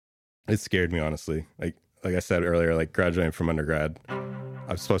It scared me, honestly. Like I said earlier, like graduating from undergrad,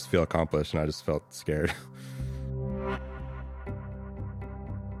 I was supposed to feel accomplished, and I just felt scared.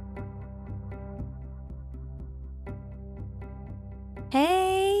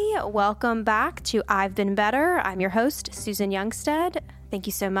 Hey, welcome back to I've Been Better. I'm your host, Susan Youngstead. Thank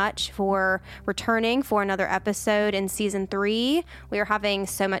you so much for returning for another episode in season 3. We are having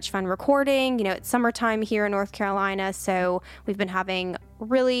so much fun recording. You know, it's summertime here in North Carolina, so we've been having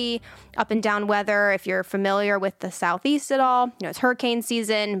really up and down weather. If you're familiar with the Southeast at all, you know, it's hurricane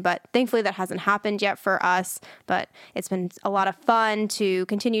season, but thankfully that hasn't happened yet for us. But it's been a lot of fun to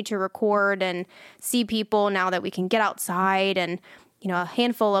continue to record and see people now that we can get outside, and you know, a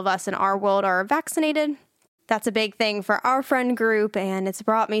handful of us in our world are vaccinated. That's a big thing for our friend group, and it's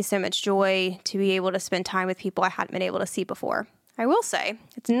brought me so much joy to be able to spend time with people I hadn't been able to see before. I will say,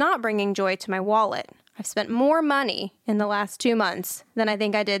 it's not bringing joy to my wallet. I've spent more money in the last 2 months than I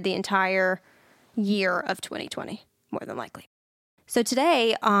think I did the entire year of 2020, more than likely. So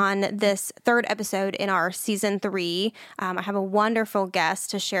today, on this third episode in our season 3, I have a wonderful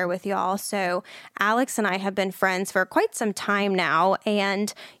guest to share with y'all. So Alex and I have been friends for quite some time now,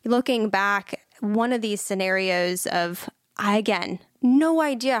 and looking back, one of these scenarios of, again, no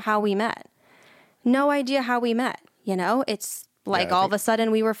idea how we met. No idea how we met, you know? It's like all of a sudden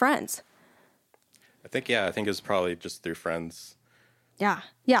we were friends. I think it was probably just through friends. Yeah.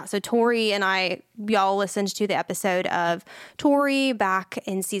 So Tori and I, y'all listened to the episode of Tori back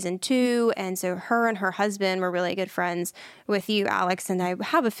in season 2. And so her and her husband were really good friends with you, Alex. And I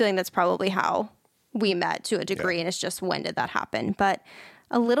have a feeling that's probably how we met to a degree. And it's just, when did that happen? But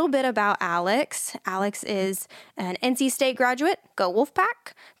a little bit about Alex. Alex is an NC State graduate, go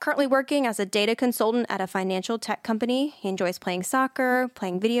Wolfpack, currently working as a data consultant at a financial tech company. He enjoys playing soccer,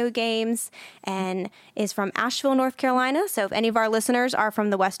 playing video games, and is from Asheville, North Carolina. So if any of our listeners are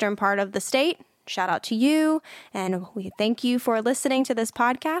from the western part of the state, shout out to you. And we thank you for listening to this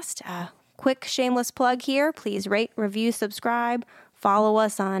podcast. Quick shameless plug here. Please rate, review, subscribe. Follow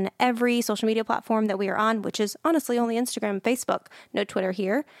us on every social media platform that we are on, which is honestly only Instagram and Facebook, no Twitter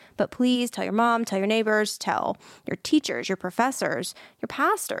here. But please tell your mom, tell your neighbors, tell your teachers, your professors, your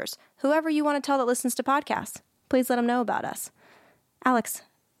pastors, whoever you want to tell that listens to podcasts. Please let them know about us. Alex,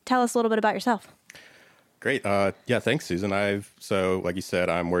 tell us a little bit about yourself. Great. Thanks, Susan. So like you said,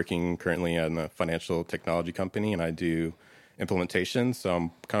 I'm working currently in a financial technology company, and I do implementation. So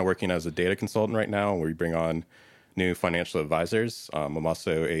I'm kind of working as a data consultant right now, where we bring on new financial advisors. I'm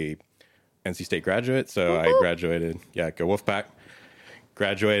also a NC State graduate, so I graduated, go Wolfpack.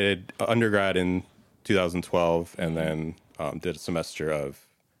 Graduated undergrad in 2012, and then did a semester of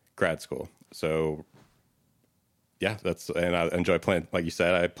grad school. So, and I enjoy playing, like you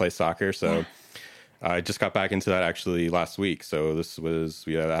said, I play soccer, so I just got back into that actually last week. So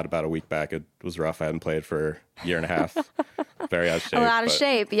we had about a week back. It was rough. I hadn't played for a year and a half. Very out of shape. Out of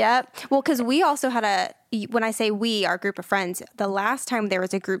shape, yep. Well, because we also had when I say we, our group of friends, the last time there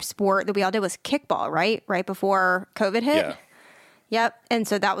was a group sport that we all did was kickball, right? Right before COVID hit? Yeah. Yep. And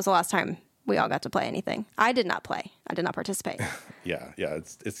so that was the last time we all got to play anything. I did not play. I did not participate. Yeah.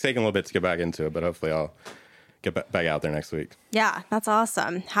 It's taking a little bit to get back into it, but hopefully I'll get back out there next week. Yeah, that's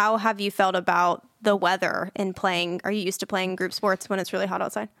awesome. How have you felt about the weather in playing? Are you used to playing group sports when it's really hot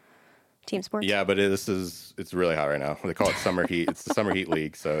outside? Team sports? Yeah, but it's really hot right now. They call it summer heat. It's the summer heat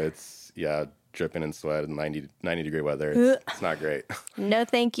league, so it's dripping in sweat and 90 degree weather. It's not great. No,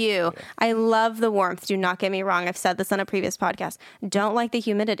 thank you. Yeah. I love the warmth. Do not get me wrong. I've said this on a previous podcast. Don't like the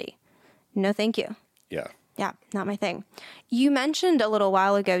humidity. No, thank you. Yeah, not my thing. You mentioned a little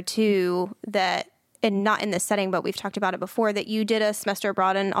while ago too that, and not in this setting, but we've talked about it before, that you did a semester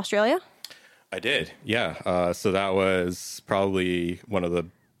abroad in Australia. I did. Yeah. So that was probably one of the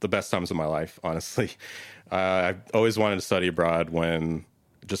best times of my life, honestly. I always wanted to study abroad when,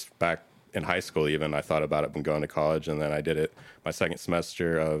 just back in high school even, I thought about it when going to college, and then I did it my second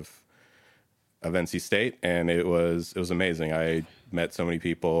semester of NC State, and it was amazing. I met so many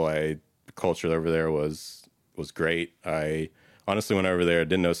people. The culture over there was great. I honestly went over there,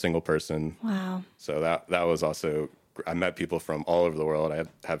 didn't know a single person. Wow. So that was also, I met people from all over the world. I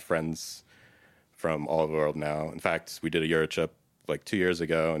have friends from all over the world now. In fact, we did a Euro trip like 2 years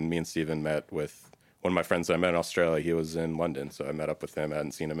ago, and me and Steven met with one of my friends that I met in Australia. He was in London, so I met up with him. I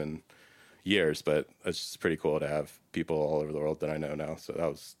hadn't seen him in years, but it's just pretty cool to have people all over the world that I know now. So that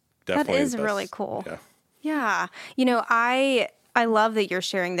was definitely that is really cool. Yeah. Yeah. You know, I love that you're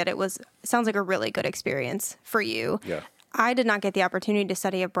sharing that it sounds like a really good experience for you. Yeah. I did not get the opportunity to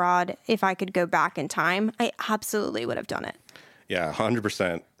study abroad. If I could go back in time, I absolutely would have done it. Yeah,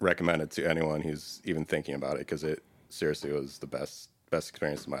 100% recommend it to anyone who's even thinking about it, because it seriously was the best best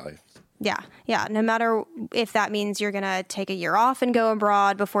experience of my life. Yeah. Yeah. No matter if that means you're going to take a year off and go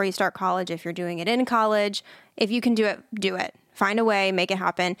abroad before you start college, if you're doing it in college, if you can do it, do it. Find a way, make it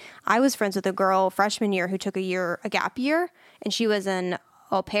happen. I was friends with a girl freshman year who took a gap year, and she was an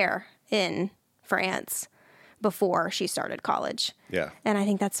au pair in France before she started college. Yeah. And I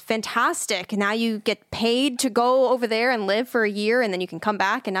think that's fantastic. Now you get paid to go over there and live for a year, and then you can come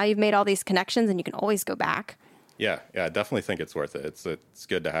back, and now you've made all these connections, and you can always go back. Yeah, I definitely think it's worth it. It's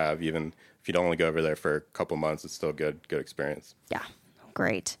good to have, even if you don't only go over there for a couple months. It's still good experience. Yeah,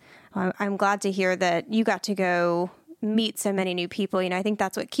 great. I'm glad to hear that you got to go meet so many new people. I think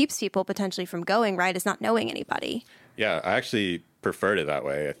that's what keeps people potentially from going, right? Is not knowing anybody. Yeah, I actually preferred it that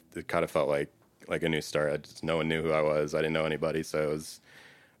way. It kind of felt like a new start. No one knew who I was. I didn't know anybody, so it was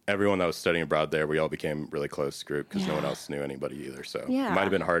everyone that was studying abroad there. We all became a really close group because no one else knew anybody either. So it might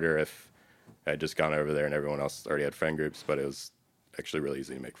have been harder if I had just gone over there and everyone else already had friend groups, but it was actually really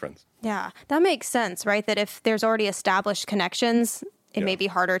easy to make friends. Yeah, that makes sense, right? That if there's already established connections, it may be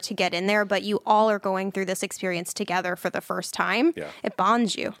harder to get in there, but you all are going through this experience together for the first time. Yeah. It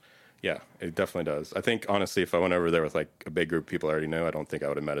bonds you. Yeah, it definitely does. I think, honestly, if I went over there with like a big group of people I already knew, I don't think I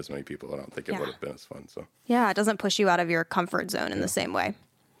would have met as many people. I don't think it would have been as fun. So yeah, it doesn't push you out of your comfort zone in the same way.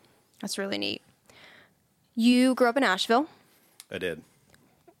 That's really neat. You grew up in Asheville. I did.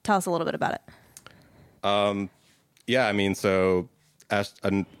 Tell us a little bit about it. Yeah, I mean, so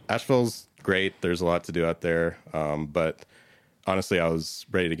Asheville's great. There's a lot to do out there. But honestly, I was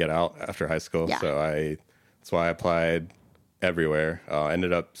ready to get out after high school. Yeah. So that's why I applied everywhere.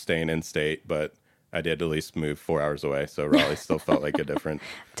 Ended up staying in state, but I did at least move 4 hours away. So Raleigh still felt like a different.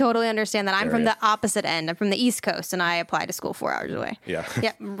 Totally understand that. I'm area. from the opposite end. I'm from the East Coast, and I applied to school 4 hours away. Yeah.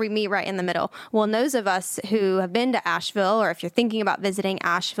 Yep, we meet right in the middle. Well, and those of us who have been to Asheville, or if you're thinking about visiting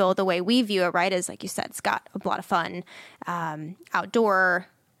Asheville, the way we view it, right, is like you said, it's got a lot of fun outdoor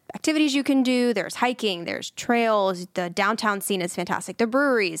activities you can do. There's hiking, there's trails. The downtown scene is fantastic. The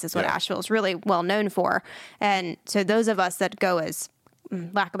breweries is what Asheville is really well known for. And so those of us that go as,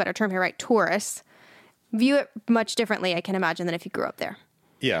 lack of a better term here, right, tourists, view it much differently, I can imagine, than if you grew up there.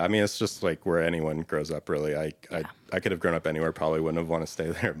 Yeah, I mean, it's just like where anyone grows up, really. I could have grown up anywhere, probably wouldn't have wanted to stay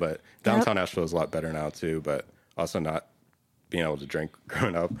there. But downtown Asheville is a lot better now, too. But also not being able to drink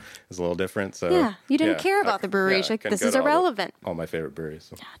growing up is a little different. So yeah, you didn't care about the breweries. Like, this is irrelevant. All my favorite breweries.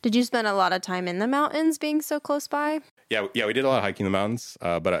 So. Did you spend a lot of time in the mountains being so close by? Yeah, we did a lot of hiking in the mountains,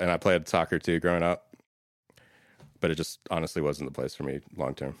 and I played soccer, too, growing up. But it just honestly wasn't the place for me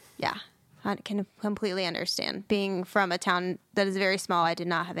long term. Yeah. I can completely understand. Being from a town that is very small, I did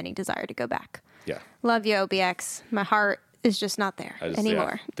not have any desire to go back. Yeah. Love you, OBX. My heart is just not there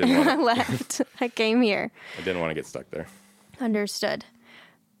anymore. Yeah, I left. I came here. I didn't want to get stuck there. Understood.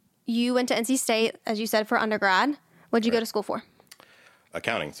 You went to NC State, as you said, for undergrad. What did you go to school for?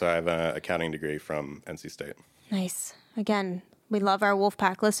 Accounting. So I have an accounting degree from NC State. Nice. Again, we love our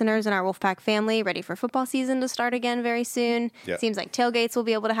Wolfpack listeners and our Wolfpack family. Ready for football season to start again very soon. Yeah. Seems like tailgates will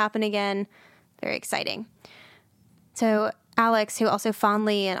be able to happen again. Very exciting. So Alex, who also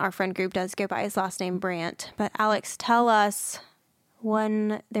fondly in our friend group does go by his last name Brandt. But Alex, tell us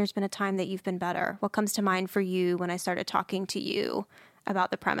when there's been a time that you've been better. What comes to mind for you when I started talking to you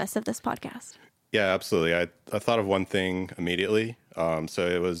about the premise of this podcast? Yeah, absolutely. I thought of one thing immediately. So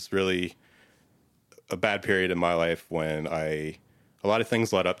it was really a bad period in my life when a lot of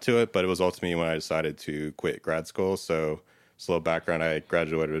things led up to it, but it was ultimately when I decided to quit grad school. So, just a little background, I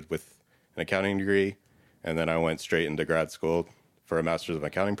graduated with an accounting degree, and then I went straight into grad school for a master's of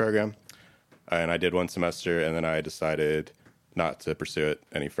accounting program. And I did one semester, and then I decided not to pursue it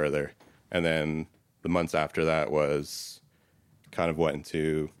any further. And then the months after that was kind of went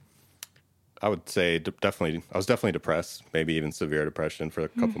into, I would say, I was definitely depressed, maybe even severe depression for a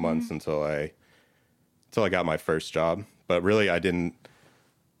couple months until I got my first job. But really, I didn't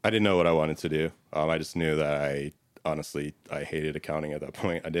know what I wanted to do. I just knew that I hated accounting at that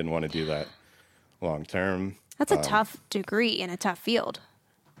point. I didn't want to do that long term. That's a tough degree in a tough field.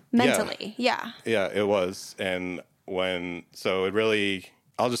 Mentally, yeah. Yeah, it was. And I'll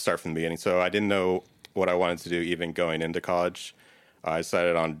just start from the beginning. So I didn't know what I wanted to do even going into college. I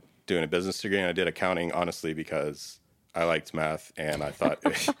decided on doing a business degree, and I did accounting, honestly, because I liked math, and I thought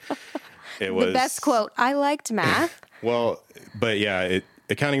it was... The best quote, I liked math. Well, but yeah,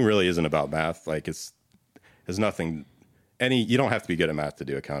 accounting really isn't about math. Like, there's nothing... You don't have to be good at math to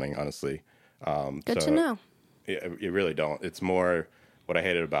do accounting, honestly. Good to know. You really don't. It's more... What I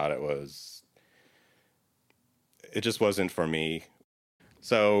hated about it was it just wasn't for me.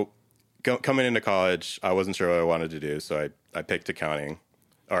 So coming into college, I wasn't sure what I wanted to do. So I picked accounting,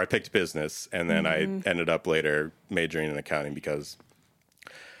 or I picked business. And then I ended up later majoring in accounting because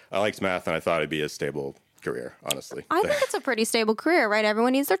I liked math, and I thought it'd be a stable career, honestly. I think it's a pretty stable career, right?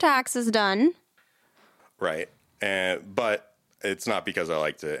 Everyone needs their taxes done. Right. But it's not because I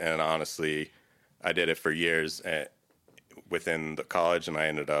liked it. And honestly, I did it for years within the college, and I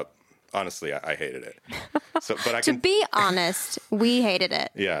ended up, honestly, I hated it. So, but To be honest, we hated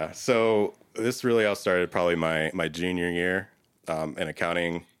it. Yeah. So this really all started probably my junior year in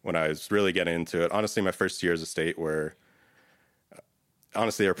accounting, when I was really getting into it. Honestly, my first years of state were,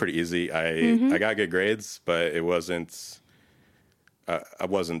 honestly, they were pretty easy. I got good grades, but it wasn't, I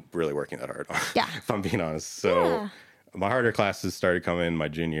wasn't really working that hard, Yeah. if I'm being honest. So my harder classes started coming in my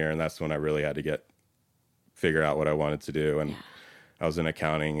junior year, and that's when I really had to figure out what I wanted to do. And I was in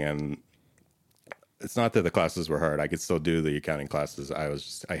accounting, and it's not that the classes were hard. I could still do the accounting classes.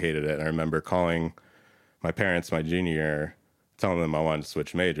 I hated it. And I remember calling my parents my junior year, telling them I wanted to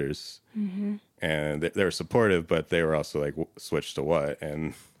switch majors. And they were supportive, but they were also like, switch to what?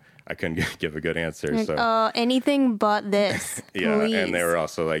 And I couldn't give a good answer. So anything but this. yeah. Please. And they were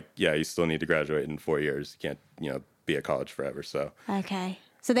also like, yeah, you still need to graduate in 4 years. You can't, be at college forever. So Okay.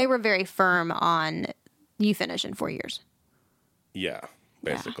 So they were very firm on you finish in 4 years. yeah,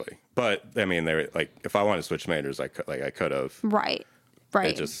 basically. But I mean, they were like, if I wanted to switch majors, I could have. Right.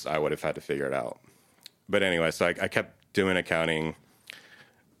 I would have had to figure it out. But anyway, so I kept doing accounting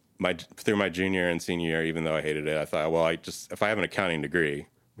through my junior and senior year. Even though I hated it, I thought, well, if I have an accounting degree,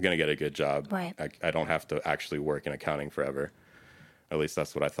 I'm going to get a good job. Right. I don't have to actually work in accounting forever. At least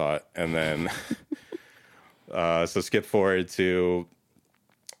that's what I thought. And then, so skip forward to,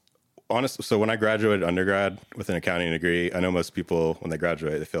 honestly, so when I graduated undergrad with an accounting degree, I know most people, when they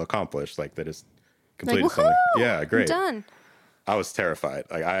graduate, they feel accomplished. Like they just completed Like, something. woohoo, Yeah, great. I'm done. I was terrified.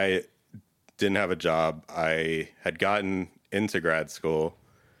 Like I didn't have a job. I had gotten into grad school.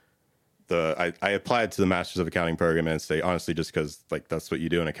 I applied to the Masters of Accounting program in state, honestly, just because like that's what you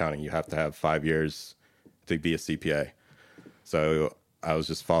do in accounting. You have to have 5 years to be a CPA. So I was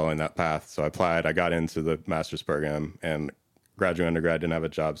just following that path. So I applied. I got into the master's program, and graduate undergrad, didn't have a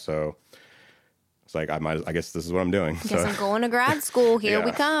job. So it's like I guess this is what I'm doing. Guess I'm going to grad school. Here we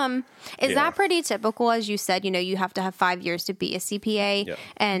Yeah. come. Is Yeah. that pretty typical? As you said, you have to have 5 years to be a CPA. Yeah.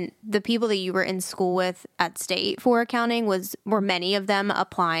 And the people that you were in school with at state for accounting, were many of them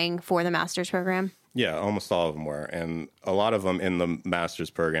applying for the master's program? Yeah, almost all of them were. And a lot of them in the master's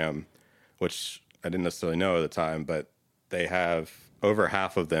program, which I didn't necessarily know at the time, but they have over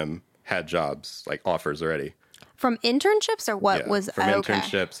half of them had jobs, like offers already. From internships or what Yeah, was from okay.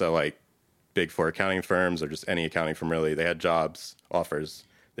 internships at like Big Four accounting firms or just any accounting firm really. They had jobs, offers.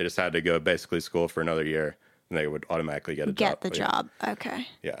 They just had to go basically school for another year, and they would automatically get a job. Get the job. Okay.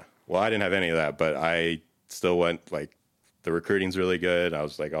 Yeah. Well, I didn't have any of that, but I still went, like, the recruiting's really good. I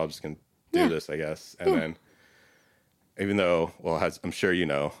was like, I'll just do this, I guess. And then, even though, well, as I'm sure you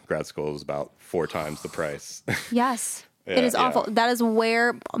know, grad school is about 4 times the price. Yes. Yeah, it is awful. yeah. That is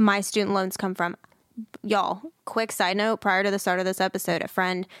where my student loans come from. Y'all, quick side note, prior to the start of this episode, a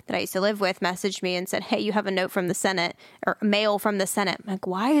friend that I used to live with messaged me and said, hey, you have a note from the Senate, or mail from the Senate. I'm like,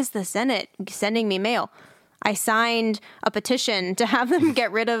 why is the Senate sending me mail? I signed a petition to have them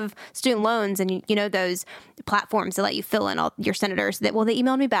get rid of student loans, and those platforms that let you fill in all your senators. They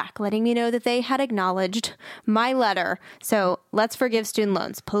emailed me back letting me know that they had acknowledged my letter. So let's forgive student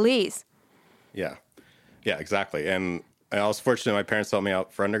loans, please. Yeah, exactly. And I was fortunate my parents helped me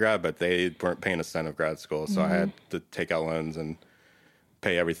out for undergrad, but they weren't paying a cent of grad school. So I had to take out loans and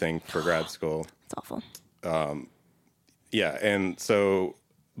pay everything for grad school. It's awful. Yeah. And so,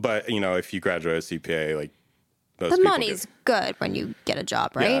 but, if you graduate a CPA, like, most The people money's good when you get a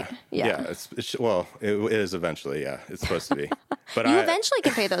job, right? Yeah. It is eventually. Yeah. It's supposed to be. But You eventually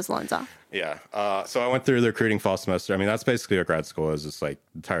can pay those loans off. Yeah. So I went through the recruiting fall semester. I mean, that's basically what grad school is. It's like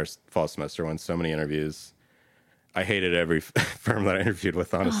the entire fall semester, went so many interviews. I hated every firm that I interviewed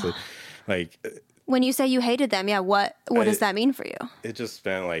with, honestly. Like, When you say you hated them, what does that mean for you? it just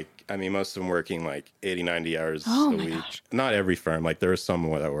spent most of them working like 80, 90 hours Oh a my week. gosh. Not every firm. Like, there were some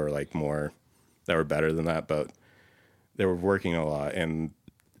that were like that were better than that, but they were working a lot. And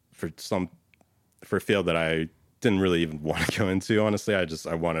for a field that I didn't really even want to go into, honestly, I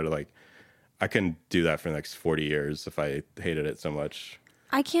wanted to I couldn't do that for the next 40 years if I hated it so much.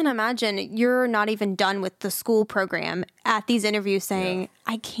 I can't imagine you're not even done with the school program at these interviews saying,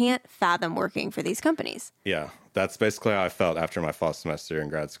 I can't fathom working for these companies. Yeah, that's basically how I felt after my fall semester in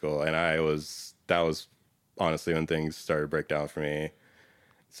grad school. And that was honestly when things started to break down for me.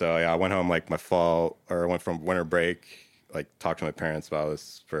 So yeah, I went home I went from winter break, talked to my parents about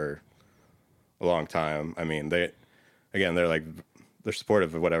this for a long time. I mean, they're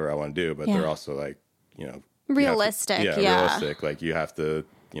supportive of whatever I want to do, but they're also Realistic, yeah. realistic. You have to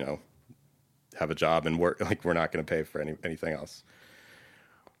have a job and work. Like, we're not going to pay for anything else.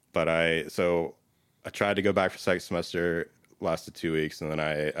 But I tried to go back for second semester, lasted 2 weeks, and then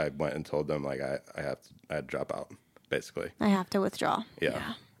I went and told them, like, I had to drop out, basically. I have to withdraw.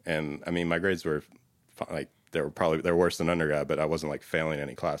 Yeah. And I mean, my grades were like, they're worse than undergrad, but I wasn't like failing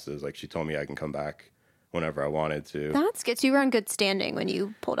any classes. Like, she told me I can come back whenever I wanted to. That's good. So you were on good standing when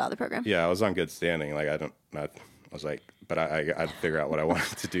you pulled out of the program. Yeah, I was on good standing. Like, I was like, but I'd figure out what I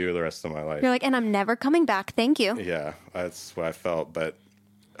wanted to do the rest of my life. You're like, and I'm never coming back. Thank you. Yeah, that's what I felt. But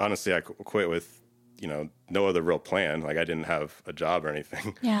honestly, I quit with, no other real plan. Like, I didn't have a job or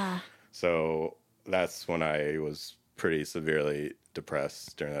anything. Yeah. So that's when I was pretty severely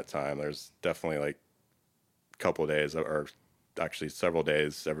depressed during that time. There's definitely like a couple of days, or actually several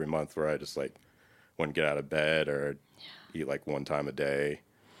days every month, where I just like wouldn't get out of bed or eat like one time a day.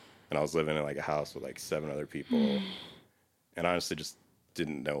 And I was living in like a house with like 7 other people, and honestly just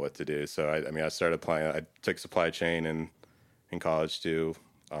didn't know what to do. So I started applying. I took supply chain in college too,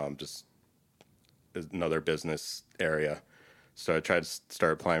 just another business area. So I tried to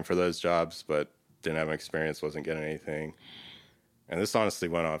start applying for those jobs, but didn't have an experience, wasn't getting anything. And this honestly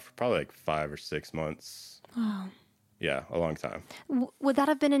went on for probably like 5 or 6 months. Wow. Yeah, a long time. Would that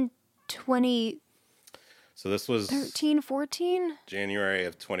have been in 2013, So this was 14? January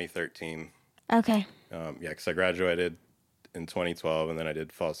of 2013. Okay. Because I graduated in 2012, and then I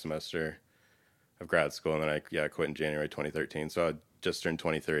did fall semester of grad school, and then I quit in January 2013. So I just turned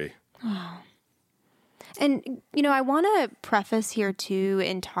 23. Wow. And, I want to preface here too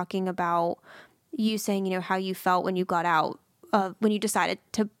in talking about you saying, how you felt when you got out, when you decided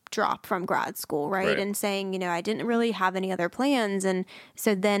to drop from grad school, right? And saying, I didn't really have any other plans. And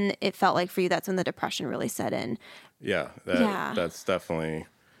so then it felt like for you, that's when the depression really set in. Yeah. That's definitely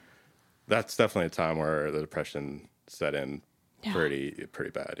a time where the depression set in pretty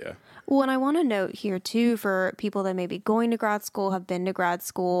bad. Yeah. Well, and I want to note here too, for people that may be going to grad school, have been to grad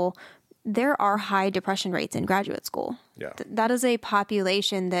school, there are high depression rates in graduate school. Yeah. That is a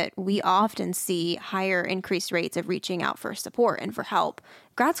population that we often see higher increased rates of reaching out for support and for help.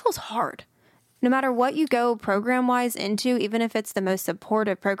 Grad school's hard. No matter what you go program-wise into, even if it's the most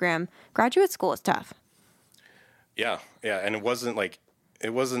supportive program, graduate school is tough. Yeah. And it wasn't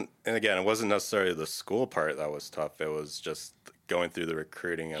necessarily the school part that was tough. It was just going through the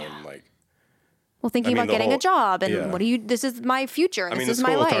recruiting and like, well, thinking about getting a job and this is my future. This is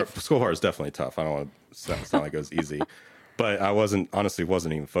my life. School part is definitely tough. I don't want to sound like it was easy, but I wasn't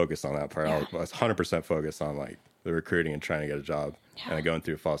even focused on that part. I was 100% focused on like the recruiting and trying to get a job, and going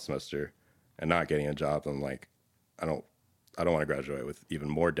through fall semester and not getting a job. I'm like, I don't want to graduate with even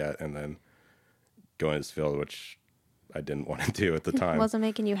more debt and then go into this field, which I didn't want to do at the time. It wasn't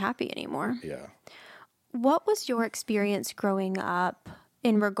making you happy anymore. Yeah. What was your experience growing up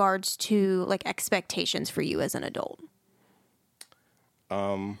in regards to like expectations for you as an adult?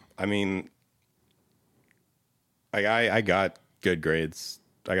 I got good grades.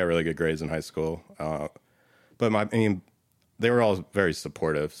 I got really good grades in high school. But they were all very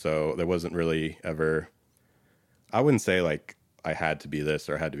supportive. So there wasn't really ever, I wouldn't say like I had to be this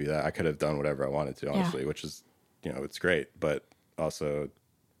or I had to be that. I could have done whatever I wanted to, honestly, which is, it's great. But also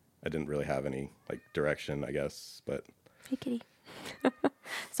I didn't really have any like direction, I guess. But hey, kitty.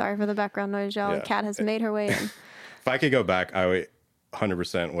 Sorry for the background noise, y'all. The cat has made her way in. If I could go back, I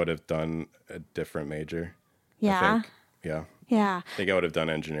 100% would have done a different major. Yeah. I think. Yeah. Yeah. I think I would have done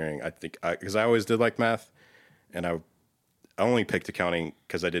engineering. I think because I always did like math, and I only picked accounting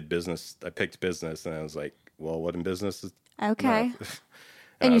because I did business. I picked business, and I was like, well, what in business is okay.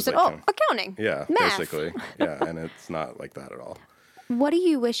 and you said, like, accounting. Yeah, math. Basically. Yeah, and it's not like that at all. What do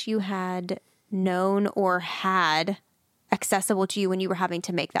you wish you had known or had accessible to you when you were having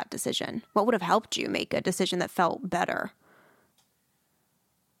to make that decision? What would have helped you make a decision that felt better?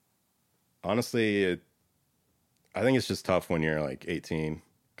 Honestly, I think it's just tough when you're like 18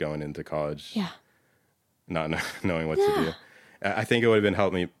 going into college. Yeah. Not knowing what to do. I think it would have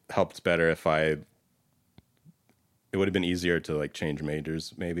been helped better if it would have been easier to like change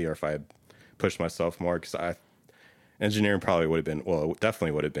majors maybe, or if I had pushed myself more, because engineering probably would have been, well, it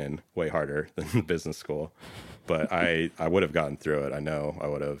definitely would have been way harder than business school, but I would have gotten through it. I know I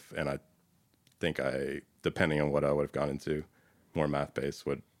would have. And I think depending on what I would have gone into, more math based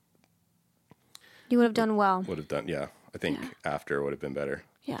you would have done well. Would have done. Yeah. I think after would have been better.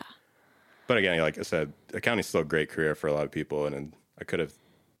 Yeah. But again, like I said, accounting's still a great career for a lot of people, and I could have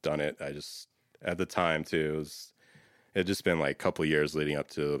done it. I just, at the time too, it had just been like a couple of years leading up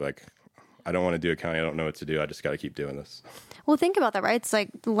to like, I don't want to do accounting. I don't know what to do. I just got to keep doing this. Well, think about that, right? It's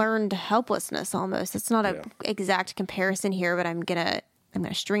like learned helplessness almost. It's not an exact comparison here, but I'm going to I'm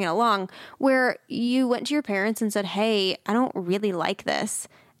going to string it along, where you went to your parents and said, hey, I don't really like this.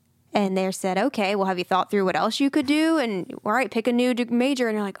 And they said, okay, well, have you thought through what else you could do? And all right, pick a new major.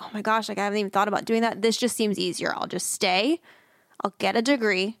 And you're like, oh my gosh, like I haven't even thought about doing that. This just seems easier. I'll just stay, I'll get a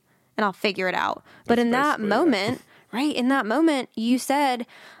degree, and I'll figure it out. But in that moment, right, in that moment, you said,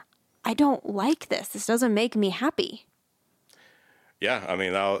 I don't like this. This doesn't make me happy. Yeah, I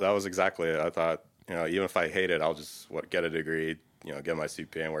mean, that was exactly it. I thought, even if I hate it, I'll just get a degree, get my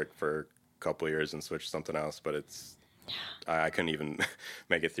CPA and work for a couple of years and switch to something else. But I couldn't even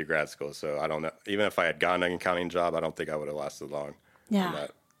make it through grad school. So I don't know. Even if I had gotten an accounting job, I don't think I would have lasted long in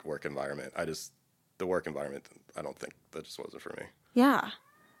that work environment. The work environment, I don't think that just wasn't for me. Yeah.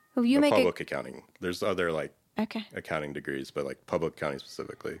 Well, you make public accounting. There's other accounting degrees, but like public accounting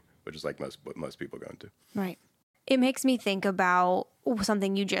specifically, which is like what most people go into. Right. It makes me think about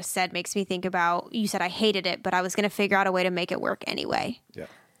something you just said. Makes me think about, you said I hated it, but I was going to figure out a way to make it work anyway. Yeah.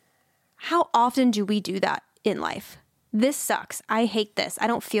 How often do we do that in life? This sucks. I hate this. I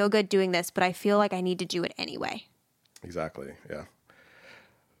don't feel good doing this, but I feel like I need to do it anyway. Exactly. Yeah.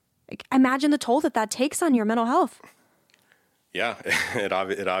 Imagine the toll that takes on your mental health. Yeah. It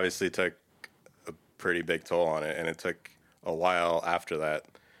obviously took a pretty big toll on it. And it took a while after that.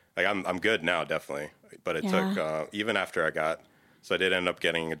 Like I'm good now, definitely. But it took, even after so I did end up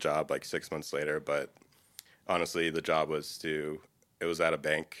getting a job like 6 months later. But honestly, the job was it was at a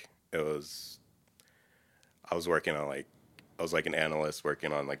bank. I was working on I was like an analyst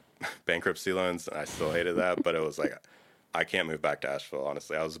working on like bankruptcy loans, and I still hated that. But it was like, I can't move back to Asheville,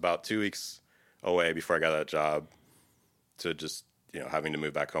 honestly. I was about 2 weeks away before I got that job to just, having to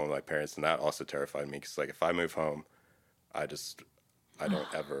move back home with my parents. And that also terrified me because like if I move home, I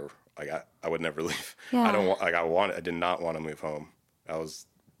don't ever, I would never leave. Yeah. I did not want to move home. That was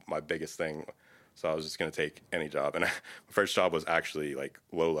my biggest thing. So I was just going to take any job. And my first job was actually like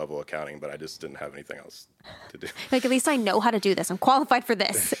low level accounting, but I just didn't have anything else to do. Like, at least I know how to do this. I'm qualified for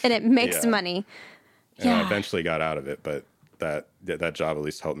this, and it makes money. And I eventually got out of it, but that job at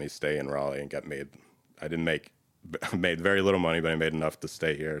least helped me stay in Raleigh and get made. I didn't made very little money, but I made enough to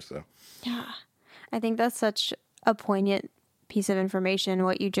stay here. So yeah, I think that's such a poignant piece of information.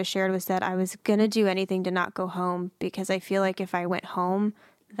 What you just shared was that I was going to do anything to not go home because I feel like if I went home,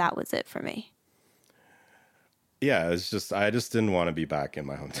 that was it for me. Yeah, I just didn't want to be back in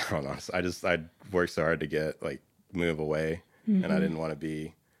my hometown. Honestly, I worked so hard to move away, and I didn't want to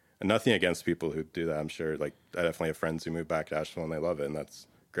be. And nothing against people who do that. I'm sure, like I definitely have friends who move back to Asheville and they love it, and that's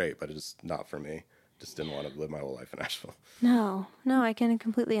great. But it's just not for me. Just didn't want to live my whole life in Asheville. No, I can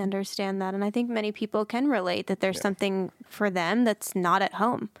completely understand that, and I think many people can relate that there's something for them that's not at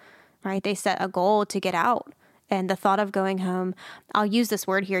home, right? They set a goal to get out. And the thought of going home, I'll use this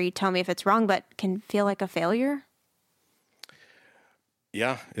word here, you tell me if it's wrong, but can feel like a failure.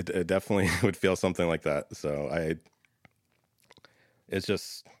 Yeah, it definitely would feel something like that. So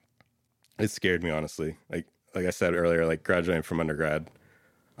it scared me, honestly. Like I said earlier, like graduating from undergrad,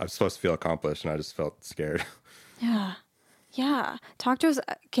 I was supposed to feel accomplished, and I just felt scared. Yeah. Talk to us.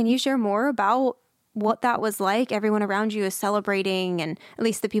 Can you share more about what that was like? Everyone around you is celebrating, and at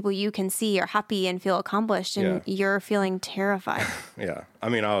least the people you can see are happy and feel accomplished, and you're feeling terrified. Yeah. I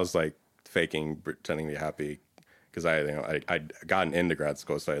mean, I was like pretending to be happy because I'd gotten into grad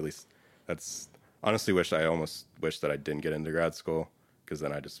school. So at least that's honestly I almost wish that I didn't get into grad school, because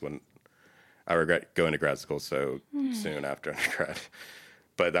then I regret going to grad school so soon after undergrad.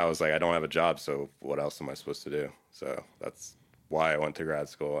 But that was like, I don't have a job, so what else am I supposed to do? So that's why I went to grad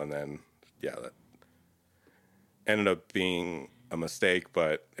school. And then, that ended up being a mistake,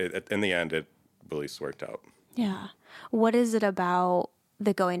 but in the end, it really worked out. Yeah. What is it about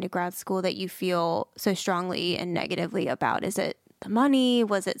the going to grad school that you feel so strongly and negatively about? Is it the money?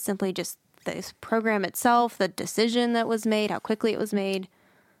 Was it simply just this program itself, the decision that was made, how quickly it was made?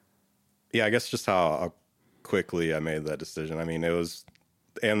 Yeah, I guess just how quickly I made that decision. I mean,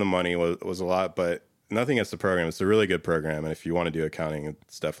 and the money was a lot, but nothing against the program. It's a really good program, and if you want to do accounting,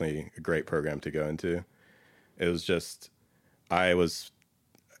 it's definitely a great program to go into. It was just, I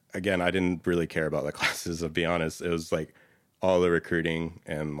didn't really care about the classes, to be honest. It was like all the recruiting,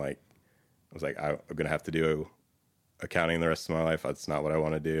 and like, I was like, I'm going to have to do accounting the rest of my life. That's not what I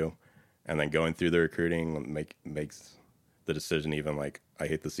want to do. And then going through the recruiting makes the decision even like, I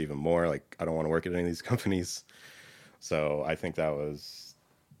hate this even more. Like, I don't want to work at any of these companies. So I think that was,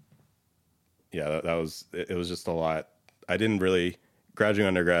 that was, it was just a lot. I didn't really, graduating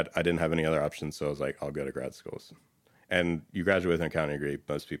undergrad, I didn't have any other options. So I was like, I'll go to grad schools. And you graduate with an accounting degree,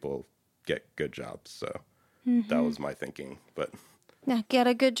 most people get good jobs. So that was my thinking. But yeah, get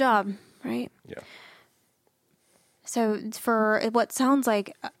a good job, right? Yeah. So for what sounds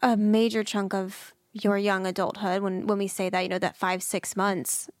like a major chunk of your young adulthood, when we say that, that 5-6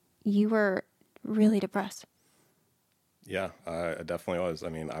 months, you were really depressed. Yeah, I definitely was. I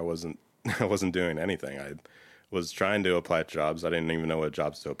mean, I wasn't doing anything. I was trying to apply to jobs. I didn't even know what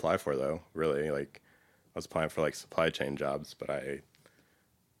jobs to apply for, though, really. Like, I was applying for, like, supply chain jobs, but I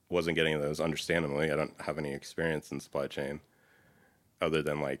wasn't getting those, understandably. I don't have any experience in supply chain other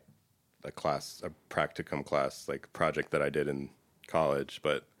than, like, a practicum class, like, project that I did in college.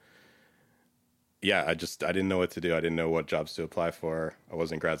 But, yeah, I didn't know what to do. I didn't know what jobs to apply for. I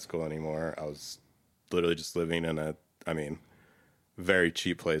wasn't in grad school anymore. I was literally just living in very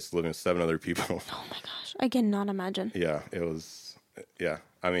cheap place, living with 7 other people. Oh my gosh, I cannot imagine. Yeah, it was. Yeah,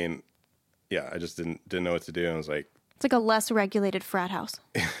 I mean, yeah, I just didn't know what to do. And I was like, it's like a less regulated frat house.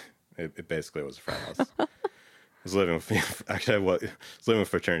 it basically was a frat house. I was living with actually I was living with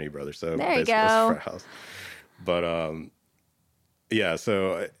fraternity brothers, so there you basically it was go. a frat house. But yeah,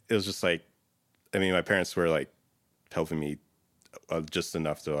 so it was just like, I mean, my parents were like helping me just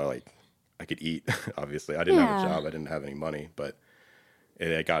enough to I could eat. Obviously, I didn't have a job. I didn't have any money, but it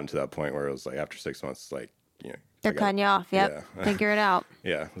had gotten to that point where it was like after 6 months, like, they're cutting you off. Yep. Yeah. Figure it out.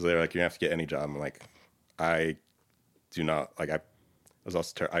 Yeah. So they were like, you have to get any job. I'm like, I do not like,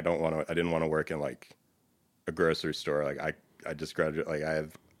 I didn't want to work in like a grocery store. Like I just graduated, like I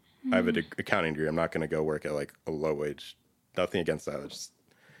have an accounting degree. I'm not going to go work at like a low wage. Nothing against that. Just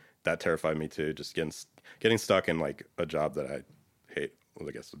that terrified me too. Just getting stuck in like a job that I hate, I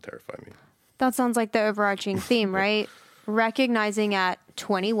guess would terrify me. That sounds like the overarching theme, right? Recognizing at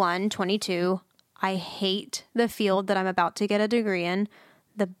 21, 22, I hate the field that I'm about to get a degree in.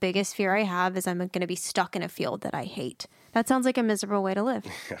 The biggest fear I have is I'm going to be stuck in a field that I hate. That sounds like a miserable way to live.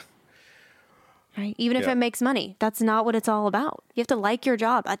 Yeah. Right? Even if it makes money, that's not what it's all about. You have to like your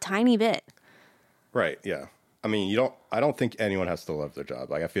job a tiny bit. Right. Yeah. I mean, I don't think anyone has to love their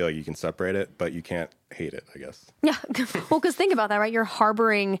job. Like, I feel like you can separate it, but you can't hate it, I guess. Yeah. Well, because think about that, right? You're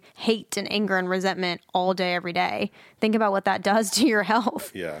harboring hate and anger and resentment all day, every day. Think about what that does to your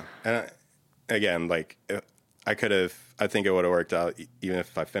health. Yeah. And again, like, I think it would have worked out even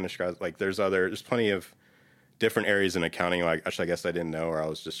if I finished grad. Like, there's plenty of different areas in accounting. Like, actually, I guess I didn't know, or I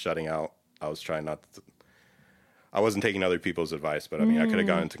was just shutting out. I was trying I wasn't taking other people's advice, but I mean, I could have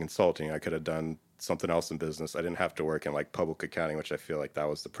gone into consulting. I could have done something else in business. I didn't have to work in like public accounting, which I feel like that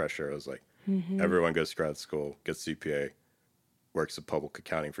was the pressure. It was like everyone goes to grad school, gets CPA, works in public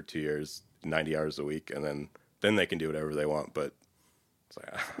accounting for 2 years, 90 hours a week, and then they can do whatever they want. But it's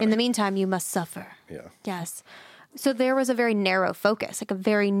like, in the meantime, you must suffer. Yeah. Yes. So there was a very narrow focus, like a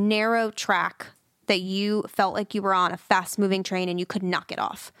very narrow track that you felt like you were on, a fast moving train, and you could not get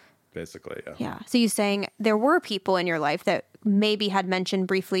off. Basically, yeah. Yeah. So you're saying there were people in your life that maybe had mentioned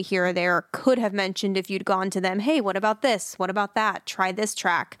briefly here or there, could have mentioned if you'd gone to them, hey, what about this? What about that? Try this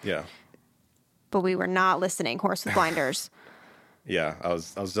track. Yeah. But we were not listening, horse with blinders. Yeah. I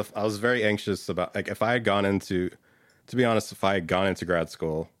was very anxious about, like, if I had gone into grad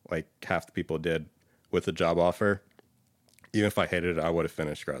school, like half the people did with a job offer, even if I hated it, I would have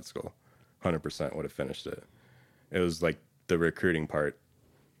finished grad school. 100% would have finished it. It was like the recruiting part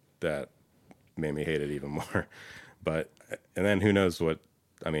that made me hate it even more. But, and then who knows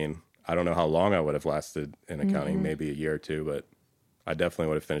I don't know how long I would have lasted in accounting, maybe a year or two, but I definitely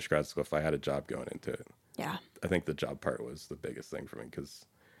would have finished grad school if I had a job going into it. Yeah. I think the job part was the biggest thing for me, because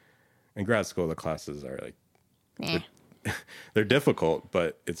in grad school, the classes are like, they're difficult,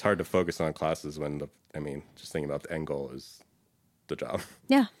 but it's hard to focus on classes when just thinking about the end goal is the job.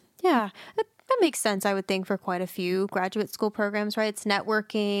 Yeah. Yeah. That makes sense, I would think, for quite a few graduate school programs, right? It's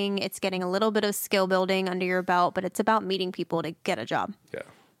networking, it's getting a little bit of skill building under your belt, but it's about meeting people to get a job. Yeah.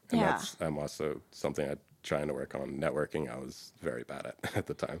 And I'm also something I'm trying to work on. Networking, I was very bad at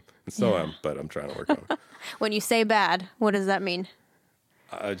the time. And still am, but I'm trying to work on it. When you say bad, what does that mean?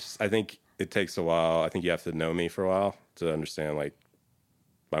 I think it takes a while. I think you have to know me for a while to understand like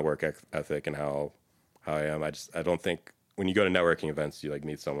my work ethic and how I am. I don't think when you go to networking events, you like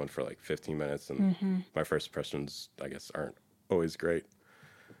meet someone for like 15 minutes and my first impressions, I guess, aren't always great.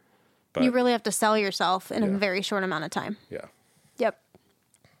 But you really have to sell yourself in a very short amount of time. Yeah. Yep.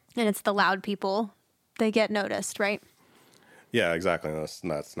 And it's the loud people, they get noticed, right? Yeah, exactly. That's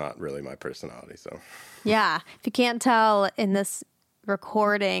not really my personality. So yeah. If you can't tell in this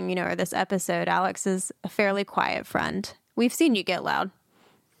recording, or this episode, Alex is a fairly quiet friend. We've seen you get loud.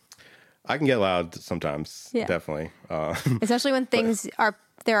 I can get loud sometimes, definitely. Especially when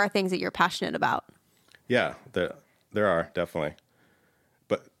there are things that you're passionate about. Yeah, there are, definitely.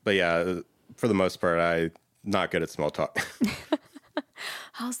 But yeah, for the most part, I'm not good at small talk.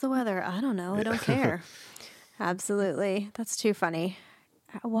 How's the weather? I don't know. I don't care. Absolutely. That's too funny.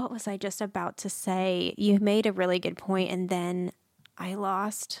 What was I just about to say? You made a really good point, and then I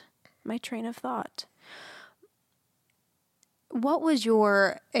lost my train of thought. What was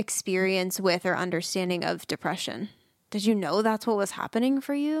your experience with or understanding of depression? Did you know that's what was happening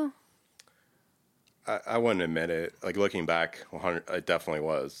for you? I wouldn't admit it. Like looking back, it definitely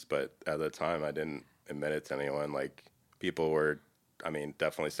was. But at the time, I didn't admit it to anyone. Like people were,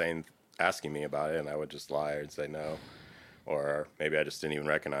 definitely asking me about it, and I would just lie and say no. Or maybe I just didn't even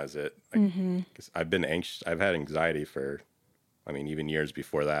recognize it. Because I've been anxious. I've had anxiety for, even years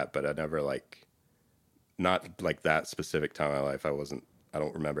before that. But I never not like that specific time in my life. I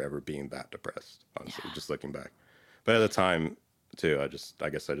don't remember ever being that depressed, honestly, just looking back. But at the time, too, I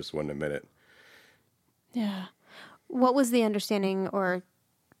guess I just wouldn't admit it. Yeah. What was the understanding or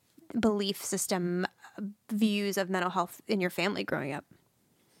belief system views of mental health in your family growing up?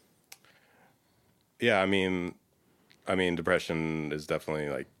 Yeah, depression is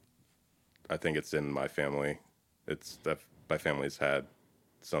definitely I think it's in my family. It's that my family's had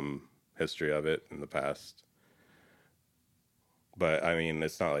some history of it in the past. But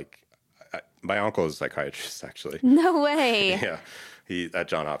it's not my uncle is a psychiatrist, actually. No way. Yeah, he at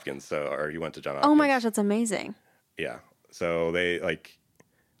John Hopkins. He went to John Hopkins. Oh my gosh, that's amazing. Yeah. So they I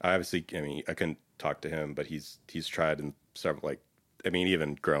obviously, I couldn't talk to him, but he's tried in several,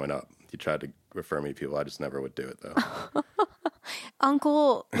 even growing up, he tried to refer me to people. I just never would do it though.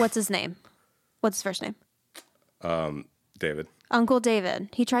 Uncle, what's his name? What's his first name? David. Uncle David.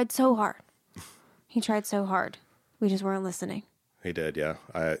 He tried so hard. We just weren't listening. He did. Yeah.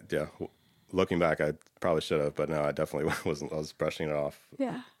 Looking back, I probably should have, but no, I definitely wasn't. I was brushing it off.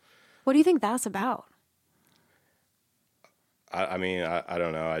 Yeah. What do you think that's about? I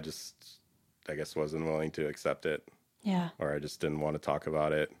don't know. I guess wasn't willing to accept it. Yeah. Or I just didn't want to talk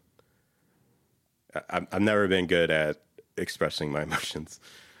about it. I've never been good at expressing my emotions.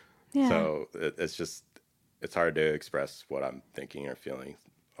 Yeah. So it's hard to express what I'm thinking or feeling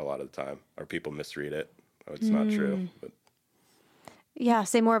a lot of the time, or people misread it. Or it's not true. But yeah.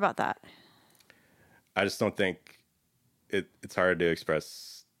 Say more about that. I just don't think it's hard to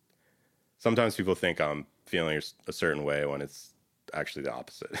express. Sometimes people think I'm feeling a certain way when it's actually the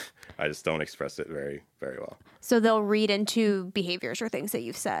opposite. I just don't express it very, very well. So they'll read into behaviors or things that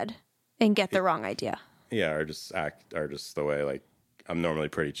you've said and get the wrong idea. Yeah, or just the way I'm normally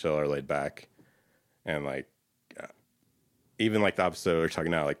pretty chill or laid back, and even the opposite we're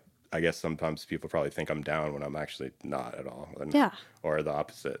talking now. I guess sometimes people probably think I'm down when I'm actually not at all. Or the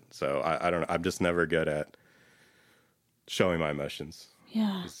opposite. So I don't know. I'm just never good at showing my emotions.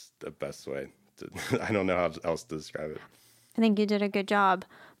 Yeah. It's the best way. I don't know how else to describe it. I think you did a good job.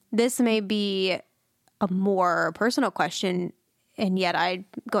 This may be a more personal question, and yet I'm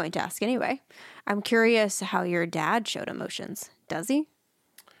going to ask anyway. I'm curious how your dad showed emotions. Does he?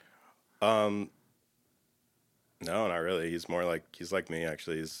 No, not really. He's more he's like me,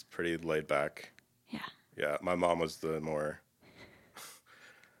 actually. He's pretty laid back. Yeah. Yeah. My mom was the more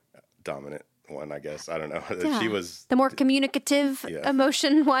dominant one, I guess. I don't know. Yeah. She was the more communicative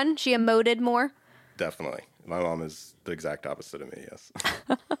emotion one. She emoted more. Definitely. My mom is the exact opposite of me, yes.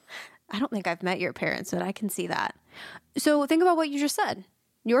 I don't think I've met your parents, but I can see that. So think about what you just said.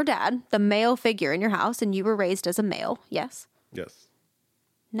 Your dad, the male figure in your house, and you were raised as a male, yes? Yes.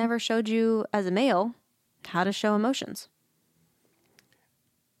 Never showed you as a male how to show emotions.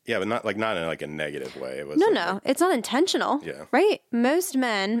 Yeah, but not in a negative way. It was No, it's not intentional. Yeah. Right? Most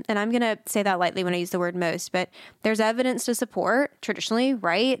men, and I'm going to say that lightly when I use the word most, but there's evidence to support traditionally,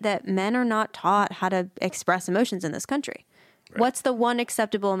 right, that men are not taught how to express emotions in this country. Right. What's the one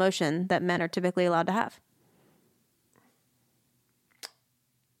acceptable emotion that men are typically allowed to have?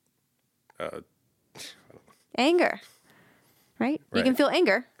 Anger. Right? You can feel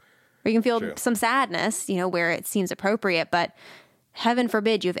anger, or you can feel some sadness, where it seems appropriate, but heaven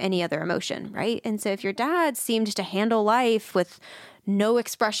forbid you have any other emotion, right? And so if your dad seemed to handle life with no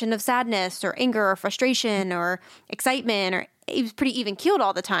expression of sadness or anger or frustration or excitement, or he was pretty even keeled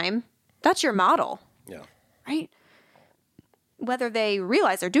all the time, that's your model. Yeah. Right? Whether they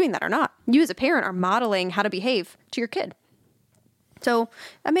realize they're doing that or not, you as a parent are modeling how to behave to your kid. So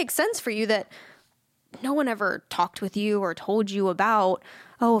that makes sense for you that no one ever talked with you or told you about,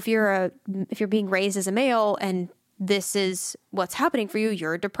 if you're being raised as a male and this is what's happening for you,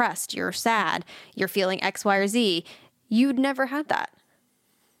 you're depressed, you're sad, you're feeling X, Y, or Z. You'd never had that.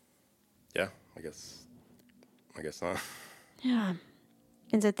 Yeah, I guess not. Yeah.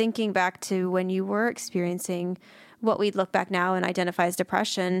 And so thinking back to when you were experiencing what we'd look back now and identify as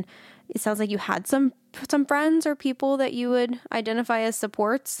depression, it sounds like you had some friends or people that you would identify as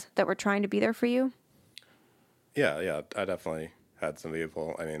supports that were trying to be there for you. Yeah. I definitely had some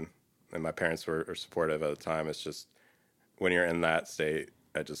people. I mean, and my parents were supportive at the time. It's just when you're in that state,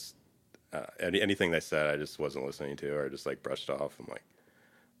 I just anything they said, I just wasn't listening to, or just like brushed off. I'm like,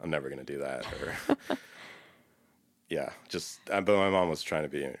 I'm never gonna do that. Or yeah, just. But my mom was trying to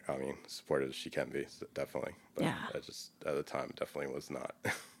be, I mean, supportive as she can be, so definitely. But Yeah. I just at the time definitely was not.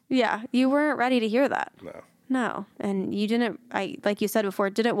 Yeah, you weren't ready to hear that. No, No, and you didn't. Like you said before,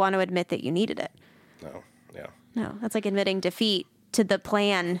 didn't want to admit that you needed it. no, yeah, No, that's like admitting defeat to the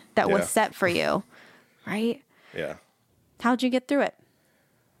plan that was Yeah. set for you, right? yeah. How'd you get through it?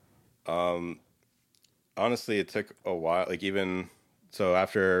 Honestly, it took a while. Like even so,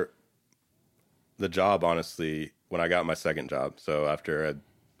 after the job, honestly, when I got my second job, so after I'd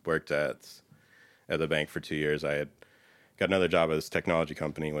worked at the bank for 2 years, I had got another job at this technology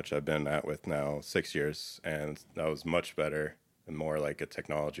company, which I've been at with now 6 years, and that was much better and more like a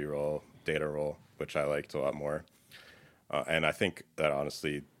technology role, data role, which I liked a lot more. And I think that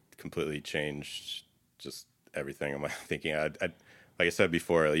honestly completely changed just everything in my thinking. Like I said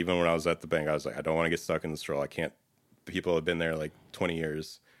before, even when I was at the bank, I was like, I don't want to get stuck in this role. I can't. People have been there like 20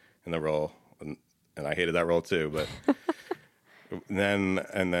 years in the role, and I hated that role too. But then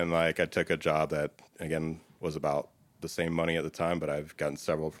like I took a job that again was about the same money at the time, but I've gotten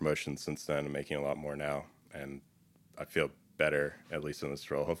several promotions since then and making a lot more now, and I feel better at least in this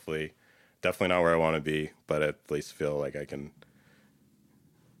role. Hopefully, definitely not where I want to be, but at least feel like I can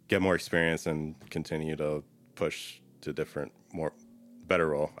get more experience and continue to push to different more better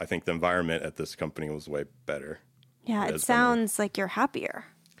role. I think the environment at this company was way better. Yeah, it sounds like you're happier.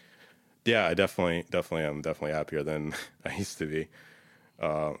 Yeah, I definitely am definitely happier than I used to be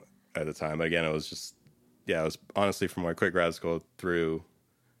at the time. But again, it was just, yeah, it was honestly from my quick grad school through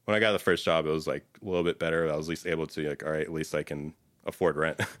when I got the first job, it was like a little bit better. I was at least able to like, all right, at least I can afford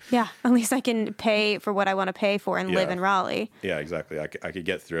rent. Yeah, at least I can pay for what I want to pay for and live Yeah. in Raleigh. Yeah, exactly. I could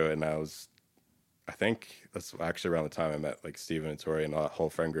get through it. And I think that's actually around the time I met like Steven and Tori and a whole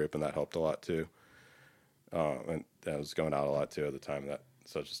friend group, and that helped a lot too. And I was going out a lot too at the time.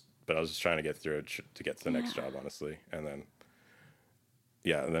 But I was just trying to get through it to get to the next job, honestly. And then,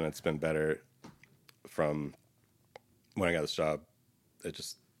 yeah, and then it's been better from when I got this job. I've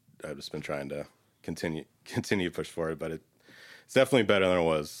just been trying to continue to push forward, but it's definitely better than it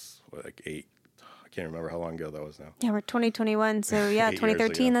was like I can't remember how long ago that was now. Yeah, we're 2021, so yeah, 8 years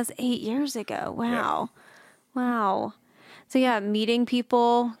 2013, ago. that's 8 years ago. Wow. Wow. So yeah, meeting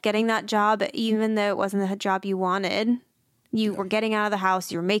people, getting that job, even though it wasn't the job you wanted, you were getting out of the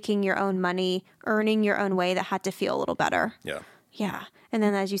house, you were making your own money, earning your own way, that had to feel a little better. Yeah. Yeah. And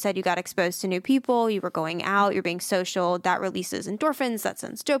then, as you said, you got exposed to new people, you were going out, you're being social, that releases endorphins, that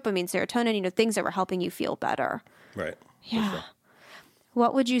sends dopamine, serotonin, things that were helping you feel better. Right. Yeah. Sure.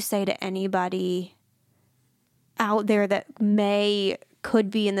 What would you say to anybody out there that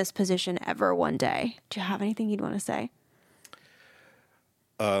could be in this position ever one day? Do you have anything you'd want to say?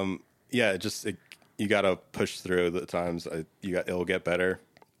 Yeah, you got to push through the times. It'll get better.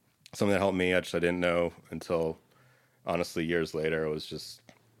 Something that helped me, I didn't know until honestly years later. It was just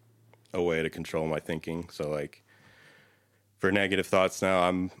a way to control my thinking. So like for negative thoughts now,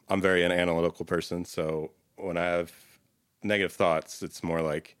 I'm very an analytical person. So when I have negative thoughts, it's more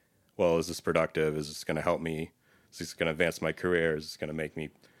like, well, is this productive? Is this going to help me? Is this going to advance my career? Is this going to make me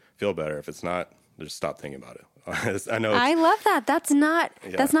feel better? If it's not, just stop thinking about it. I know. I love that. That's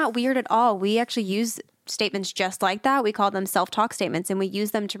not weird at all. We actually use statements just like that. We call them self-talk statements, and we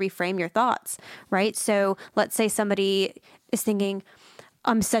use them to reframe your thoughts, right? So let's say somebody is thinking,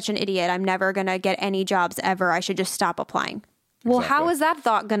 I'm such an idiot. I'm never going to get any jobs ever. I should just stop applying. Well, how Exactly. is that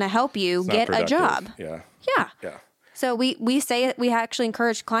thought going to help you It's not get a productive. job? Yeah. Yeah. Yeah. So we actually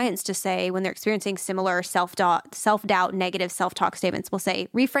encourage clients to say, when they're experiencing similar self-doubt, negative self-talk statements, we'll say,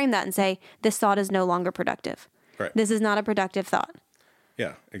 reframe that and say, this thought is no longer productive. Right. This is not a productive thought.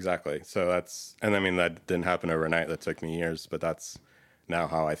 Yeah, exactly. So and I mean, that didn't happen overnight. That took me years, but that's now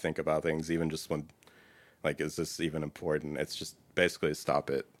how I think about things, even just when, like, is this even important? It's just basically stop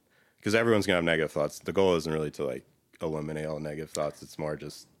it, because everyone's going to have negative thoughts. The goal isn't really to like eliminate all negative thoughts. It's more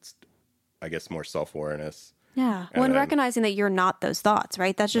just, I guess, more self-awareness. Yeah. And When then- recognizing that you're not those thoughts,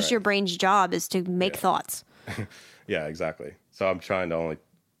 right? That's just Right. your brain's job, is to make thoughts. Yeah, exactly. So I'm trying to only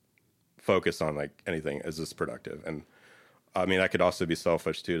focus on like anything. Is this productive? And I mean, that could also be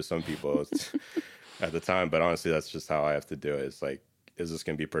selfish too to some people at the time, but honestly, that's just how I have to do it. It's like, is this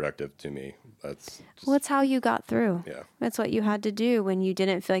going to be productive to me? That's just, Well, it's how you got through. Yeah. That's what you had to do when you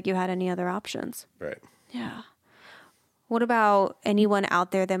didn't feel like you had any other options. right. Yeah. What about anyone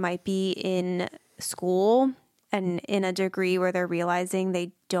out there that might be in school and in a degree where they're realizing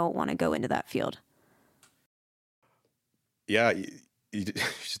they don't want to go into that field? yeah, you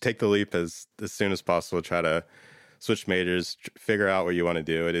should take the leap as soon as possible. Try to switch majors, figure out what you want to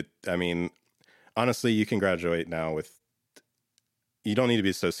do. I mean, honestly, you can graduate now with. You don't need to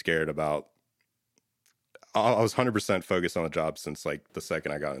be so scared about. I was 100% focused on the job since like the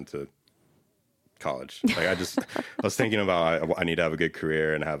second I got into college. Like I was thinking about I need to have a good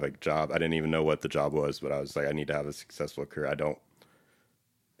career and have a job. I didn't even know what the job was, but I was like, I need to have a successful career.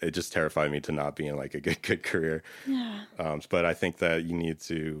 It just terrified me to not be in like a good career. Yeah. But I think that you need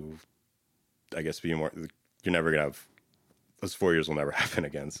to, I guess, be more. You're never gonna have those 4 years will never happen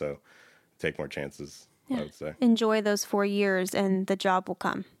again. So take more chances. Yeah. I would say Enjoy those 4 years, and the job will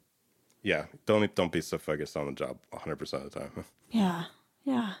come. Yeah, don't be so focused on the job 100% of the time. Yeah,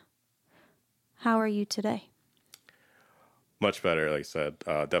 yeah. How are you today? Much better, like I said.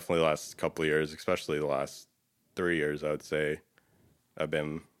 Definitely the last couple of years, especially the last 3 years, I would say I've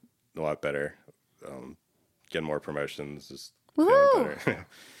been a lot better. Getting more promotions, just feeling better.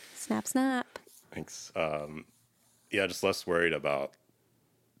 Snap, snap. Thanks. Yeah, just less worried about,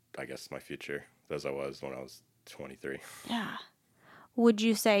 I guess, my future as I was when I was 23. Yeah. Would